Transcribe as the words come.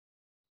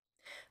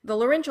The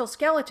laryngeal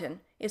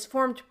skeleton is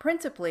formed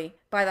principally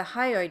by the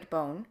hyoid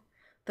bone,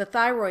 the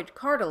thyroid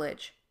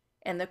cartilage,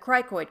 and the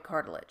cricoid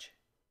cartilage.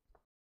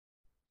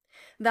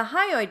 The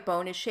hyoid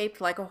bone is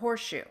shaped like a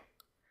horseshoe.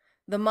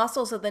 The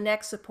muscles of the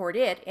neck support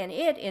it, and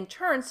it, in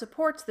turn,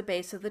 supports the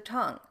base of the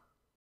tongue.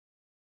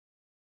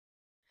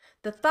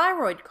 The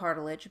thyroid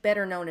cartilage,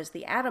 better known as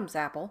the Adam's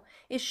apple,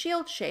 is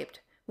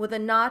shield-shaped with a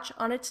notch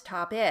on its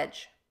top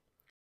edge.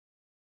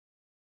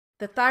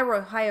 The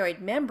thyrohyoid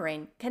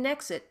membrane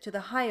connects it to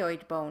the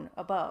hyoid bone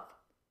above.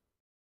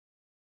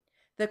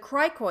 The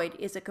cricoid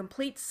is a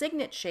complete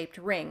signet-shaped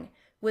ring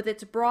with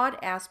its broad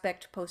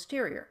aspect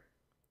posterior.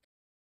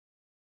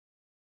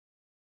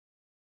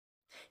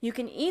 You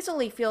can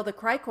easily feel the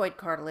cricoid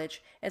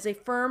cartilage as a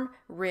firm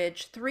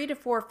ridge 3 to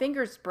 4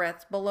 fingers'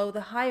 breadths below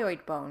the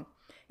hyoid bone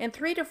and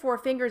 3 to 4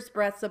 fingers'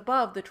 breadths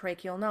above the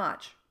tracheal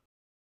notch.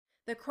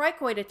 The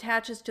cricoid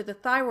attaches to the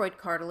thyroid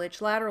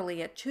cartilage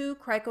laterally at 2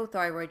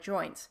 cricothyroid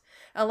joints,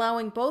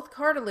 allowing both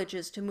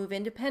cartilages to move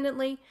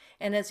independently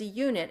and as a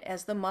unit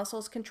as the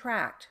muscles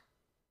contract.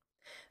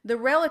 The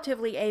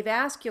relatively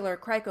avascular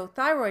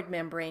cricothyroid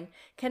membrane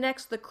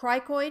connects the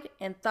cricoid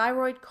and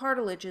thyroid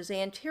cartilages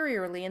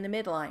anteriorly in the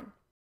midline.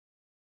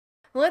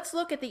 Let's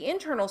look at the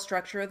internal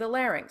structure of the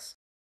larynx.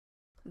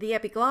 The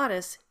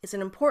epiglottis is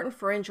an important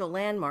pharyngeal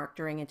landmark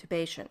during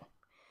intubation.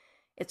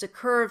 It's a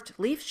curved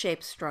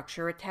leaf-shaped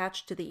structure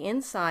attached to the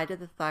inside of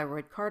the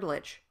thyroid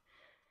cartilage.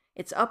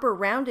 Its upper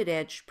rounded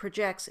edge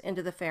projects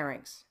into the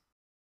pharynx.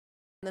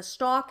 The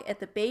stalk at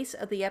the base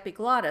of the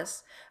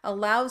epiglottis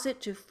allows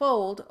it to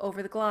fold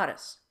over the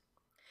glottis.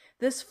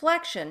 This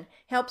flexion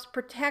helps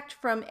protect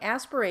from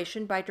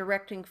aspiration by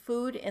directing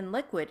food and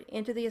liquid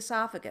into the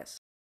esophagus.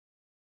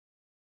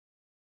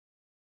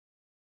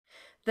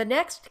 The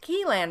next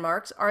key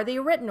landmarks are the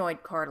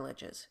arytenoid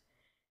cartilages.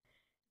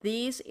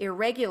 These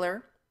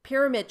irregular,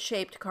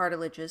 pyramid-shaped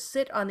cartilages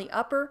sit on the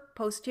upper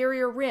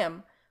posterior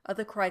rim of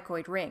the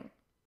cricoid ring.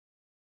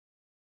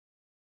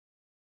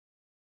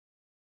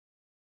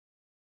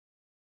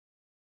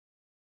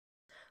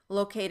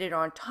 Located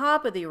on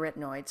top of the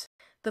arytenoids,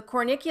 the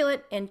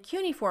corniculate and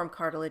cuneiform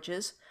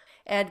cartilages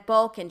add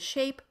bulk and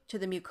shape to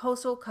the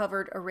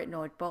mucosal-covered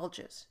arytenoid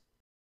bulges.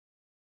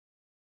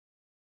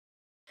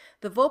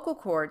 The vocal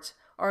cords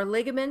are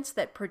ligaments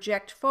that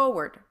project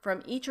forward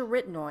from each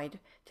arytenoid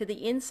to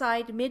the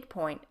inside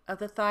midpoint of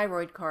the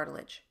thyroid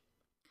cartilage.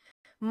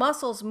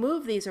 Muscles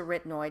move these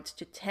arytenoids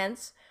to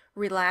tense,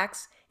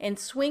 relax, and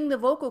swing the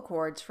vocal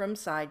cords from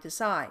side to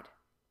side.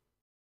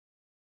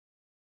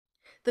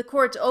 The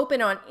cords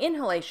open on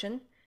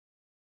inhalation,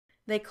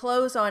 they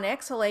close on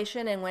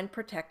exhalation and when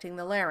protecting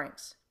the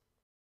larynx.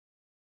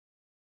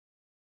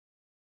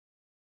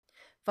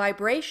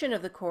 Vibration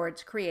of the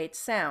cords creates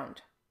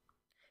sound.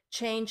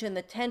 Change in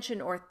the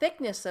tension or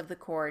thickness of the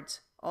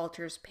cords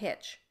alters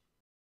pitch.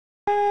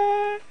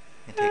 And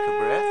take a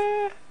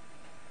breath.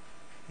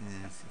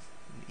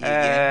 Again.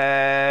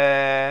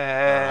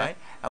 All right.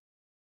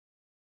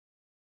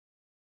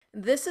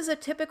 This is a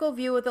typical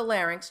view of the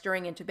larynx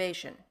during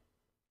intubation.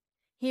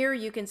 Here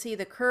you can see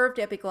the curved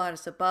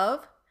epiglottis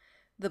above,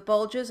 the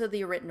bulges of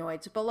the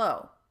arytenoids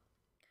below.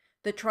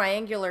 The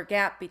triangular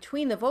gap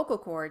between the vocal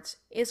cords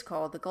is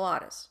called the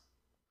glottis.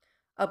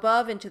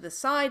 Above and to the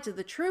sides of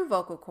the true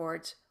vocal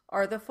cords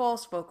are the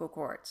false vocal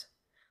cords.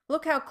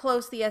 Look how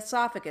close the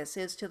esophagus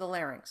is to the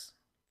larynx.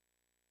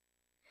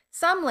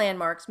 Some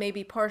landmarks may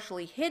be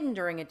partially hidden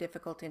during a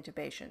difficult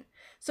intubation,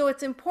 so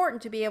it's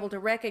important to be able to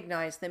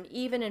recognize them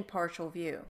even in partial view.